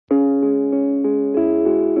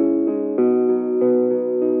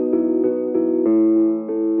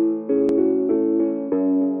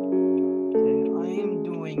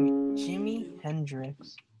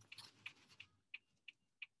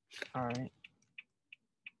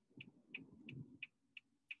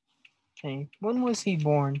Okay, when was he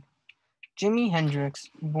born? Jimi Hendrix,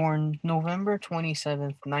 born November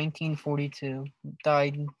 27th, 1942,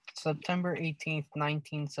 died September 18th,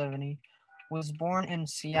 1970, was born in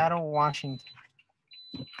Seattle, Washington.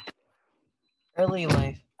 Early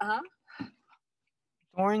life. Uh-huh.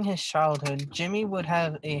 During his childhood, Jimmy would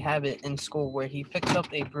have a habit in school where he picked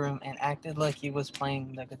up a broom and acted like he was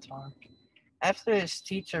playing the guitar. After his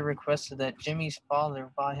teacher requested that Jimmy's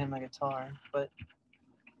father buy him a guitar, but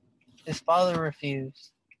his father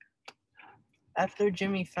refused. After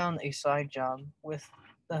Jimmy found a side job with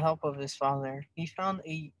the help of his father, he found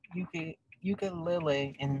a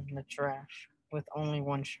ukulele in the trash with only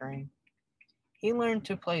one string. He learned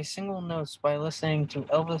to play single notes by listening to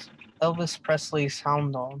Elvis Presley's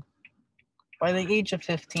Hound Dog. By the age of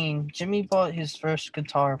 15, Jimmy bought his first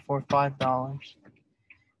guitar for $5.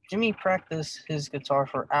 Jimmy practiced his guitar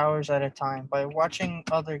for hours at a time by watching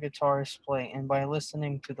other guitarists play and by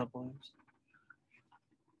listening to the blues.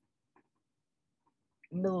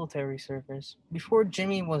 Military service. Before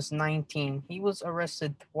Jimmy was 19, he was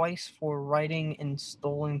arrested twice for riding in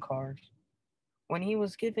stolen cars. When he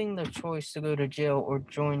was given the choice to go to jail or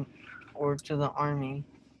to the army,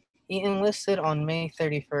 he enlisted on May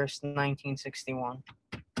 31st, 1961.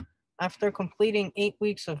 After completing 8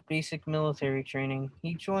 weeks of basic military training,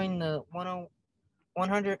 he joined the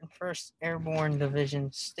 101st Airborne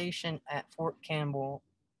Division stationed at Fort Campbell,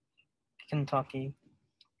 Kentucky.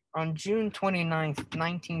 On June 29th,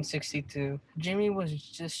 1962, Jimmy was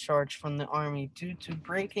discharged from the Army due to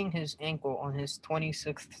breaking his ankle on his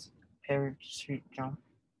 26th parachute jump.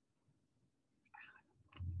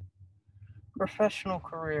 Professional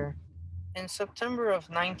career. In September of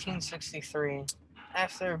 1963,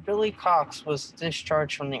 after Billy Cox was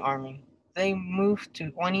discharged from the Army, they moved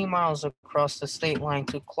to 20 miles across the state line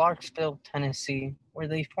to Clarksville, Tennessee, where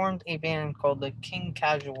they formed a band called the King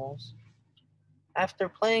Casuals. After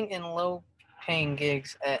playing in low-paying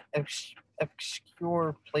gigs at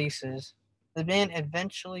obscure places, the band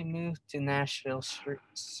eventually moved to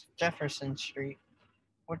Jefferson Street,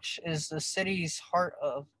 which is the city's heart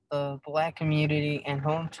of the black community and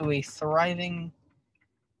home to a thriving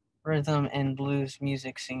rhythm and blues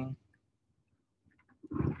music scene.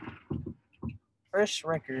 First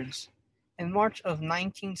records. In March of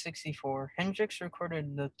 1964, Hendrix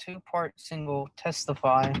recorded the two-part single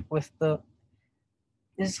Testify with the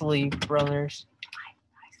Isley Brothers.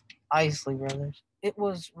 Isley Brothers. It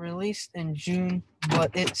was released in June,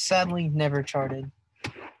 but it sadly never charted.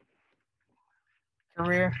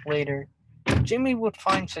 Career later. Jimmy would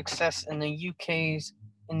find success in the UK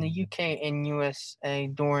and USA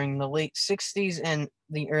during the late 60s and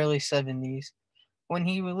the early 70s, when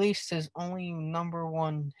he released his only number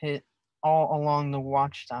one hit, All Along the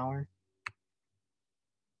Watchtower.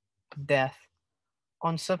 Death.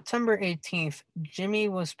 On September 18th, Jimmy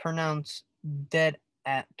was pronounced dead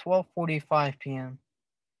at 12:45 p.m.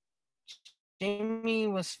 Jimmy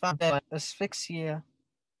was found dead by asphyxia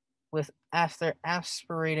with after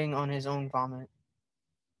aspirating on his own vomit.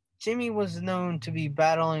 Jimmy was known to be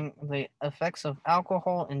battling the effects of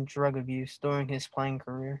alcohol and drug abuse during his playing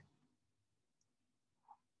career.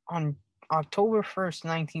 On October 1st,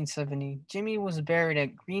 1970, Jimmy was buried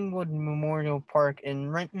at Greenwood Memorial Park in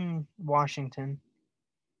Renton, Washington.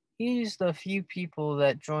 He is the few people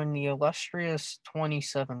that joined the illustrious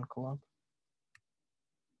 27 Club.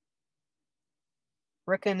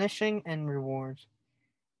 Recognition and rewards.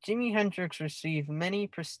 Jimi Hendrix received many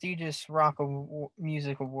prestigious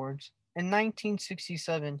music awards. In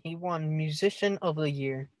 1967, he won Musician of the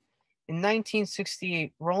Year. In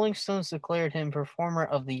 1968, Rolling Stones declared him Performer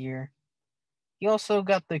of the Year. He also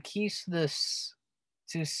got the keys to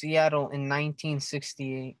Seattle in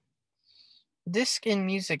 1968. Disc and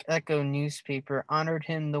Music Echo newspaper honored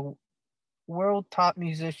him the World Top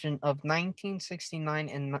Musician of 1969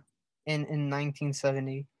 and in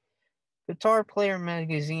 1970. Guitar Player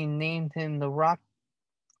magazine named him the Rock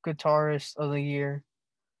Guitarist of the Year.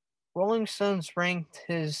 Rolling Stones ranked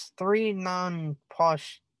his three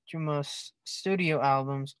non-posthumous studio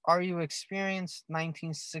albums, Are You Experienced,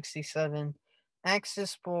 1967,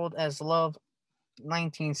 Axis Bold as Love,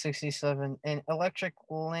 1967, and Electric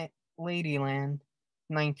Ladyland,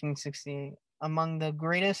 1968, among the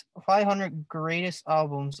 500 greatest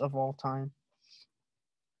albums of all time.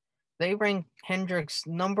 They ranked Hendrix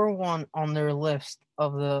number one on their list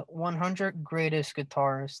of the 100 greatest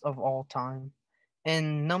guitarists of all time,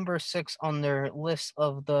 and number six on their list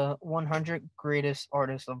of the 100 greatest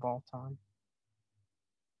artists of all time.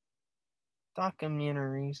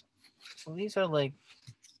 Documentaries. So these are like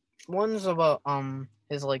one's about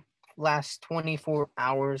his like last 24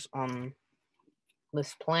 hours on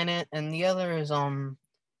Planet, and the other is the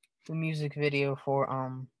music video for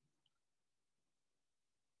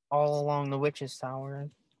All Along the Witch's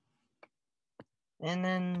Tower. And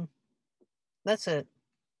then that's it.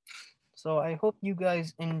 So I hope you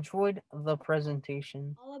guys enjoyed the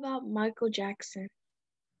presentation. All about Michael Jackson.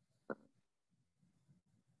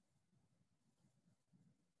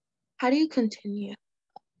 How do you continue?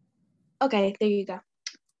 Okay, there you go.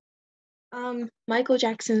 Michael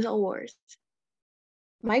Jackson's awards.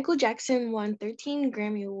 Michael Jackson won 13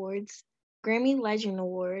 Grammy Awards, Grammy Legend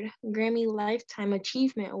Award, Grammy Lifetime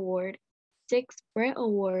Achievement Award, 6 Brit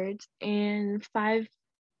Awards, and 5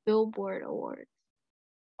 Billboard Awards.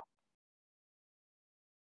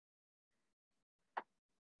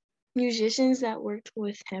 Musicians that worked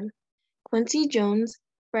with him: Quincy Jones,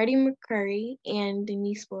 Freddie Mercury, and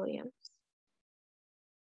Denise Williams.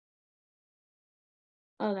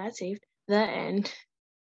 Oh, that's saved. The end.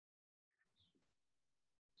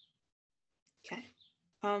 Okay.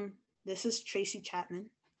 This is Tracy Chapman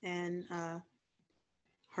and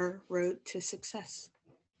her road to success.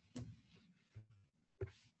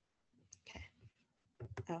 Okay.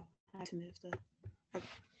 Oh, I have to move the. Okay.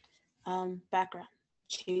 Background.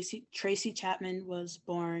 Tracy Chapman was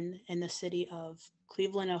born in the city of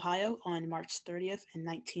Cleveland, Ohio on March 30th in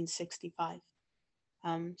 1965.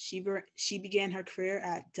 She began her career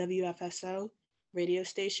at WFSO radio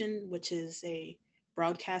station, which is a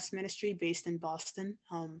broadcast ministry based in Boston.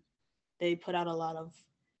 They put out a lot of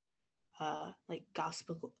like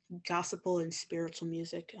gospel and spiritual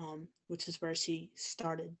music, which is where she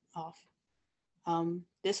started off.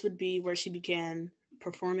 This would be where she began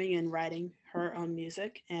performing and writing her own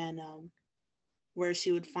music, and where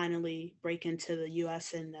she would finally break into the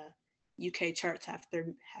US and the UK charts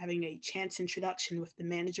after having a chance introduction with the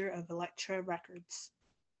manager of Elektra Records.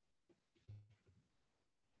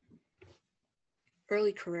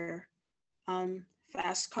 Early career.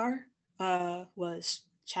 Fast Car was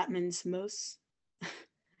Chapman's most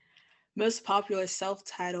popular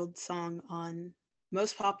song on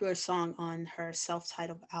her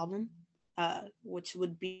self-titled album, which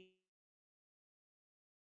would be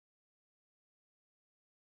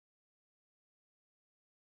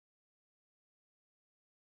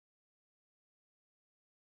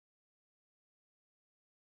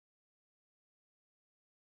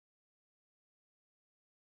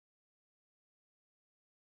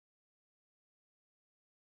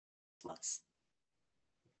Plus.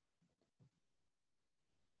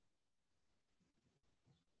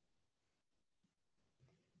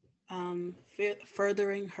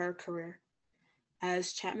 Furthering her career.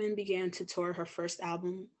 As Chapman began to tour her first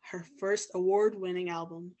award-winning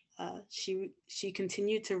album, she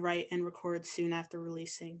continued to write and record soon after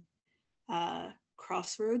releasing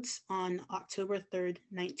Crossroads on October 3rd,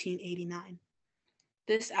 1989.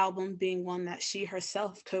 This album being one that she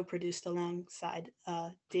herself co-produced alongside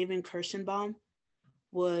David Kershenbaum,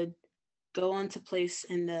 would go on to place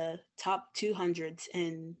in the top 200s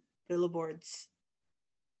in Billboard's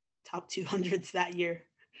top 200s that year.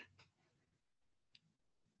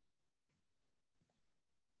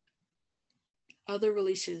 Other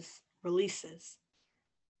releases.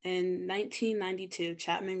 In 1992,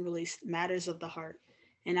 Chapman released Matters of the Heart,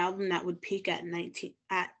 an album that would peak at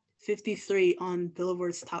 53 on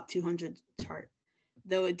Billboard's top 200 chart,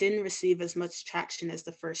 though it didn't receive as much traction as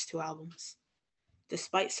the first two albums.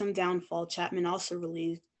 Despite some downfall, Chapman also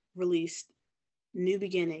released New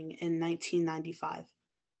Beginning in 1995.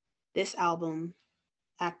 This album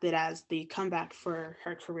acted as the comeback for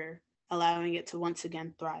her career, allowing it to once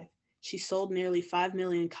again thrive. She sold nearly 5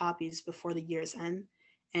 million copies before the year's end,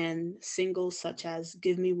 and singles such as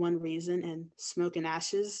Give Me One Reason and Smoke and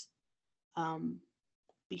Ashes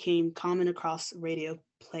became common across radio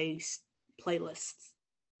playlists.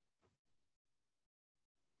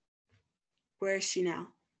 Where is she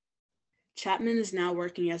now? Chapman is now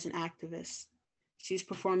working as an activist. She's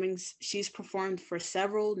performed for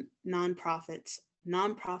several nonprofit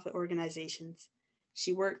organizations.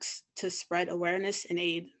 She works to spread awareness and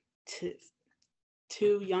aid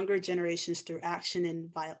to younger generations through action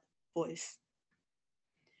and voice.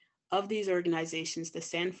 Of these organizations, the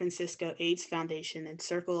San Francisco AIDS Foundation and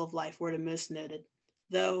Circle of Life were the most noted,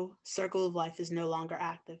 though Circle of Life is no longer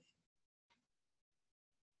active.